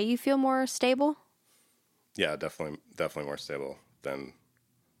you say you feel more stable? Yeah, definitely more stable than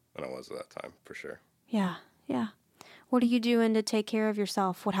I was at that time, for sure. Yeah, yeah. What are you doing to take care of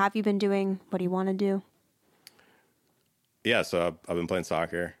yourself? What have you been doing? What do you want to do? Yeah, so I've been playing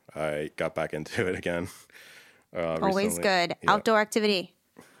soccer. I got back into it again. Always recently. good. Yeah. Outdoor activity.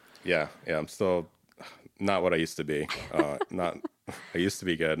 Yeah, I'm still not what I used to be. I used to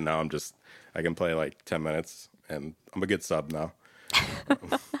be good. Now I can play like 10 minutes, and I'm a good sub now.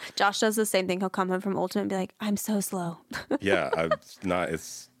 Josh does the same thing. He'll come home from Ultimate and be like, I'm so slow. Yeah,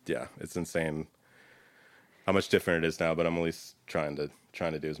 it's insane how much different it is now, but I'm at least trying to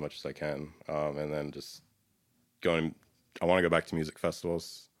do as much as I can. And then just I want to go back to music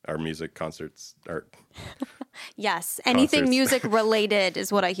festivals or music concerts or Yes, anything concerts. music related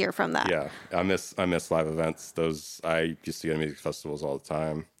is what I hear from that. Yeah, I miss live events. I used to go to music festivals all the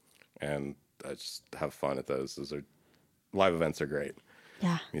time, and I just have fun at those. Live events are great.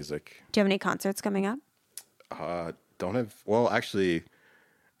 Yeah. Music. Do you have any concerts coming up? Don't have. Well, actually,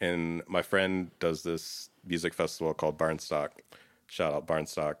 and my friend does this music festival called Barnstock. Shout out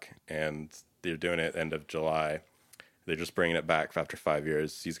Barnstock, and they're doing it end of July. They're just bringing it back after 5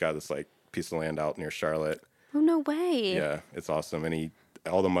 years. He's got this like piece of land out near Charlotte. Oh, no way. Yeah, it's awesome, and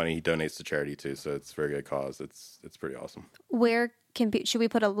all the money he donates to charity too. So it's a very good cause. It's pretty awesome. Where should we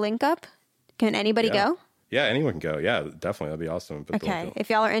put a link up? Can anybody go? Yeah, anyone can go. Yeah, definitely. That'd be awesome. Okay. If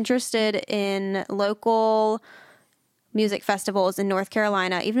y'all are interested in local music festivals in North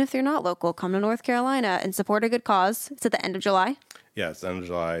Carolina, even if they're not local, come to North Carolina and support a good cause. It's at the end of July. Yeah, it's the end of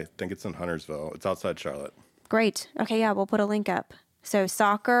July. I think it's in Huntersville. It's outside Charlotte. Great. Okay, yeah, we'll put a link up. So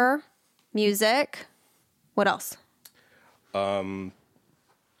soccer, music, what else? I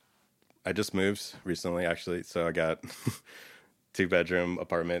just moved recently, actually. So I got 2-bedroom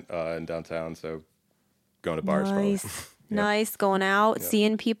apartment in downtown. So going to bars. Nice. Probably. Nice. Going out,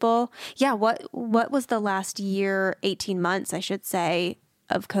 seeing people. Yeah. What was the last year, 18 months, I should say,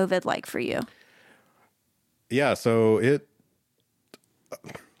 of COVID like for you? Yeah. So it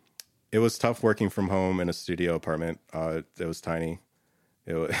was tough working from home in a studio apartment. It was tiny.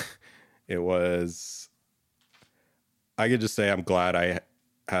 It was, I could just say I'm glad I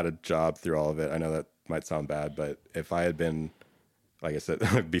had a job through all of it. I know that might sound bad, but if I had been, like I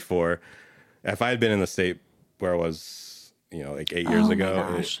said before, if I had been in the state where I was, like 8 years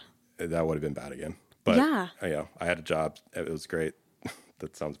ago, that would have been bad again. But yeah, I had a job. It was great.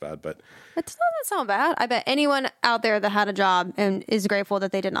 That sounds bad, but it doesn't sound bad. I bet anyone out there that had a job and is grateful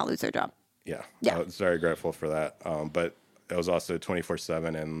that they did not lose their job. Yeah. I was very grateful for that. But it was also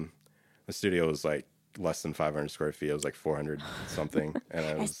 24/7, and the studio was like less than 500 square feet. It was like 400 something, and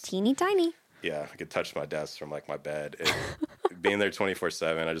it was teeny tiny. Yeah, I could touch my desk from like my bed. Being there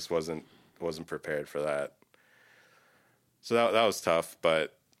 24/7, I just wasn't prepared for that. So that was tough,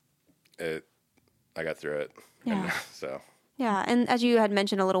 but I got through it. Yeah. So. Yeah, and as you had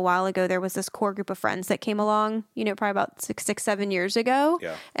mentioned a little while ago, there was this core group of friends that came along, probably about 6-7 years ago.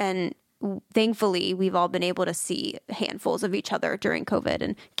 Yeah. And thankfully, we've all been able to see handfuls of each other during COVID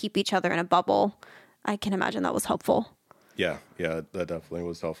and keep each other in a bubble. I can imagine that was helpful. Yeah, that definitely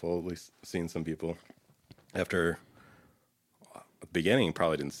was helpful, at least seeing some people. After the beginning,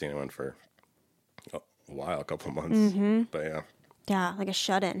 probably didn't see anyone for a while, a couple of months. Mm-hmm. But yeah. Yeah, like a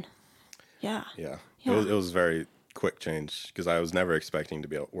shut-in. Yeah. Yeah. It was very quick change because I was never expecting to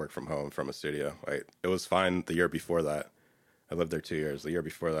be able to work from home from a studio. It was fine the year before that. I lived there 2 years. The year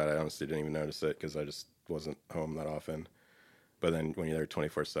before that, I honestly didn't even notice it because I just wasn't home that often. But then when you're there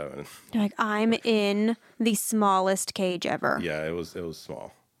 24/7, You're like, I'm in the smallest cage ever. yeah, it was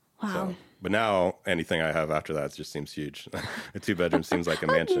small. Wow. So, but now anything I have after that just seems huge. A 2-bedroom seems like a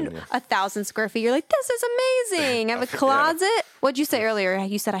mansion. Yeah. 1,000 square feet. You're like, this is amazing. I have a closet. What'd you say earlier?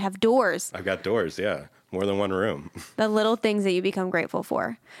 You said I have doors. I've got doors. Yeah, more than one room. The little things that you become grateful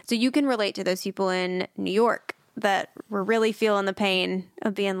for. So you can relate to those people in New York that were really feeling the pain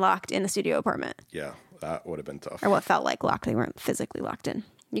of being locked in a studio apartment. Yeah, that would have been tough. Or what felt like locked. They weren't physically locked in.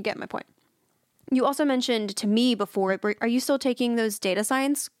 You get my point. You also mentioned to me before, are you still taking those data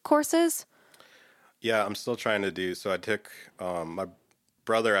science courses? Yeah, I'm still trying to do. So I took, my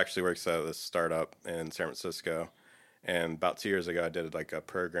brother actually works at this startup in San Francisco. And about 2 years ago, I did like a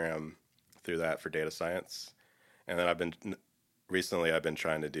program through that for data science. And then recently I've been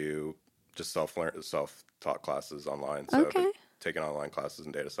trying to do just self-taught classes online. So I've been taking online classes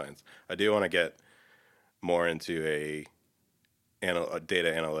in data science. I do want to get more into a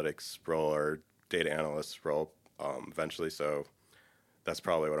data analytics role or data analyst role eventually. So that's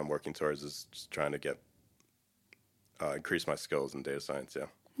probably what I'm working towards, is just trying to get increase my skills in data science. Yeah.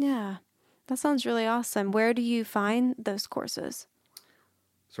 Yeah, that sounds really awesome. Where do you find those courses?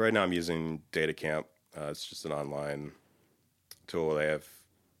 So right now I'm using DataCamp. It's just an online tool. They have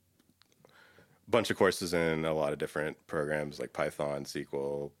a bunch of courses in a lot of different programs like Python,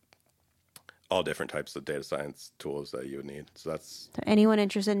 SQL, all different types of data science tools that you would need. So anyone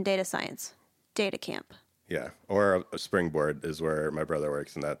interested in data science, DataCamp. Yeah, or a Springboard is where my brother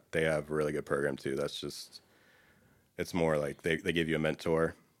works, and that they have a really good program too. It's more like they give you a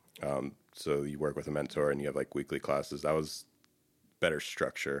mentor. So you work with a mentor and you have like weekly classes. That was better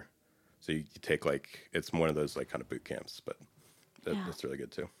structure. So you take it's one of those like kind of boot camps, but that's really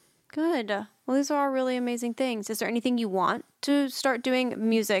good too. Good. Well, these are all really amazing things. Is there anything you want to start doing?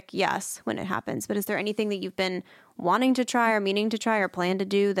 Music, yes, when it happens. But is there anything that you've been wanting to try or meaning to try or plan to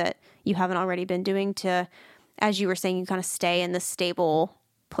do that you haven't already been doing to, as you were saying, you kind of stay in the stable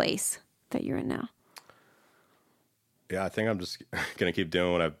place that you're in now? Yeah, I think I'm just going to keep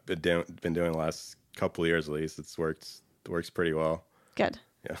doing what I've been doing the last couple of years at least. It works pretty well. Good.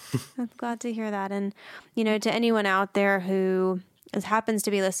 Yeah. I'm glad to hear that. And, to anyone out there who happens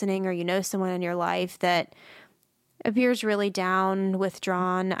to be listening, or someone in your life that appears really down,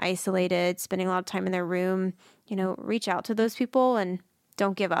 withdrawn, isolated, spending a lot of time in their room, reach out to those people and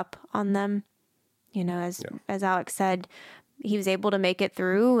don't give up on them. As Alex said, he was able to make it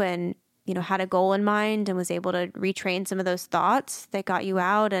through and, had a goal in mind and was able to retrain some of those thoughts that got you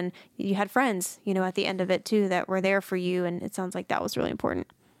out. And you had friends, at the end of it too, that were there for you. And it sounds like that was really important.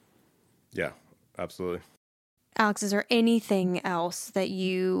 Yeah, absolutely. Alex, is there anything else that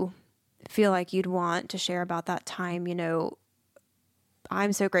you feel like you'd want to share about that time?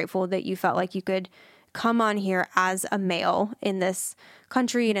 I'm so grateful that you felt like you could come on here as a male in this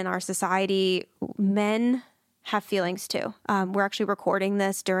country and in our society. Men have feelings too. We're actually recording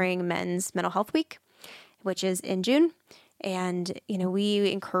this during Men's Mental Health Week, which is in June. And,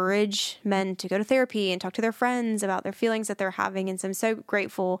 we encourage men to go to therapy and talk to their friends about their feelings that they're having. And so I'm so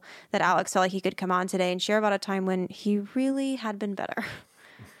grateful that Alex felt like he could come on today and share about a time when he really had been better.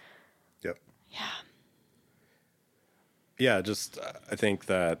 Yep. Yeah. Yeah, I think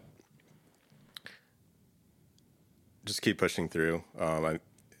that just keep pushing through.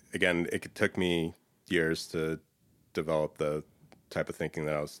 It took me years to develop the type of thinking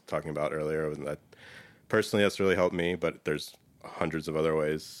that I was talking about earlier, and that personally that's really helped me, but there's hundreds of other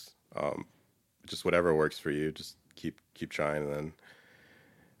ways. Just whatever works for you, just keep trying. And then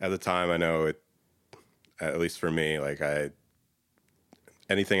at the time, I know at least for me,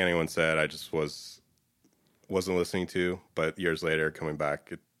 anything anyone said, I just wasn't listening to, but years later coming back,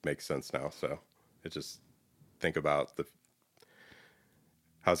 it makes sense now. So it just think about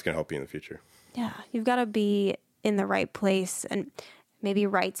how it's going to help you in the future. Yeah, you've got to be in the right place, and maybe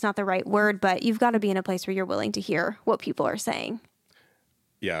right's not the right word, but you've got to be in a place where you're willing to hear what people are saying.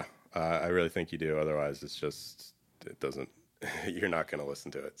 Yeah, I really think you do. Otherwise, it doesn't, you're not going to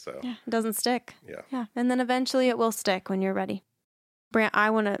listen to it. So yeah, it doesn't stick. Yeah. And then eventually it will stick when you're ready. Brant,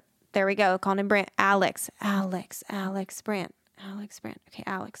 there we go. Calling him Brant. Alex, Brant. Okay,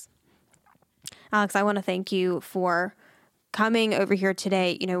 Alex. Alex, I want to thank you for coming over here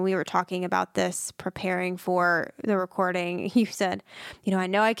today. We were talking about this, preparing for the recording. You said, I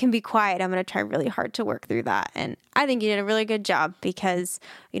know I can be quiet. I'm going to try really hard to work through that. And I think you did a really good job because,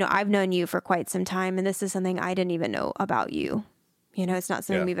 I've known you for quite some time, and this is something I didn't even know about you. It's not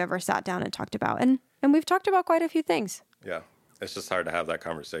something we've ever sat down and talked about. And we've talked about quite a few things. Yeah. It's just hard to have that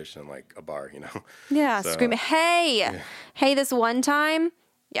conversation like a bar, Yeah. So, screaming, hey, this one time.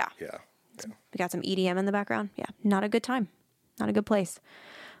 Yeah. Yeah. We got some EDM in the background. Yeah. Not a good time. not a good place.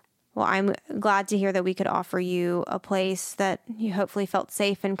 Well, I'm glad to hear that we could offer you a place that you hopefully felt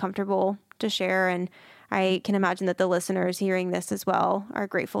safe and comfortable to share. And I can imagine that the listeners hearing this as well are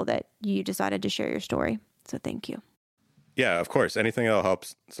grateful that you decided to share your story. So thank you. Yeah, of course. Anything that'll help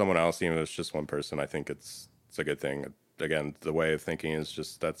someone else, even if it's just one person, I think it's a good thing. Again, the way of thinking is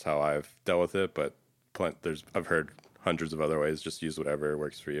just that's how I've dealt with it. But I've heard hundreds of other ways. Just use whatever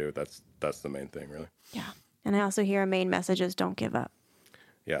works for you. That's the main thing, really. Yeah. And I also hear a main message is don't give up.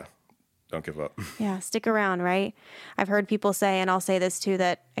 Yeah. Don't give up. Yeah. Stick around, right? I've heard people say, and I'll say this too,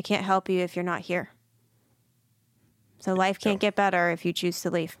 that I can't help you if you're not here. So life can't get better if you choose to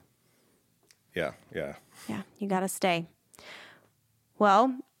leave. Yeah. Yeah. Yeah. You got to stay.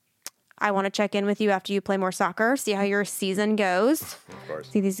 Well, I want to check in with you after you play more soccer, see how your season goes. Of course.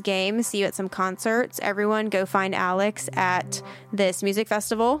 See these games, see you at some concerts. Everyone go find Alex at this music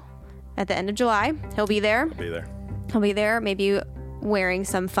festival at the end of July. He'll be there. Be there. He'll be there, maybe wearing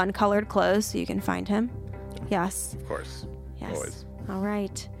some fun colored clothes so you can find him. Yes. Of course. Yes. Always. All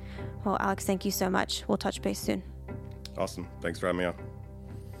right. Well, Alex, thank you so much. We'll touch base soon. Awesome. Thanks for having me on.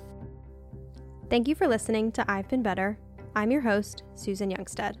 Thank you for listening to I've Been Better. I'm your host, Susan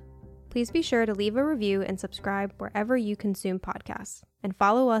Youngstead. Please be sure to leave a review and subscribe wherever you consume podcasts, and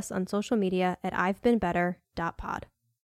follow us on social media at I'veBeenBetter.pod.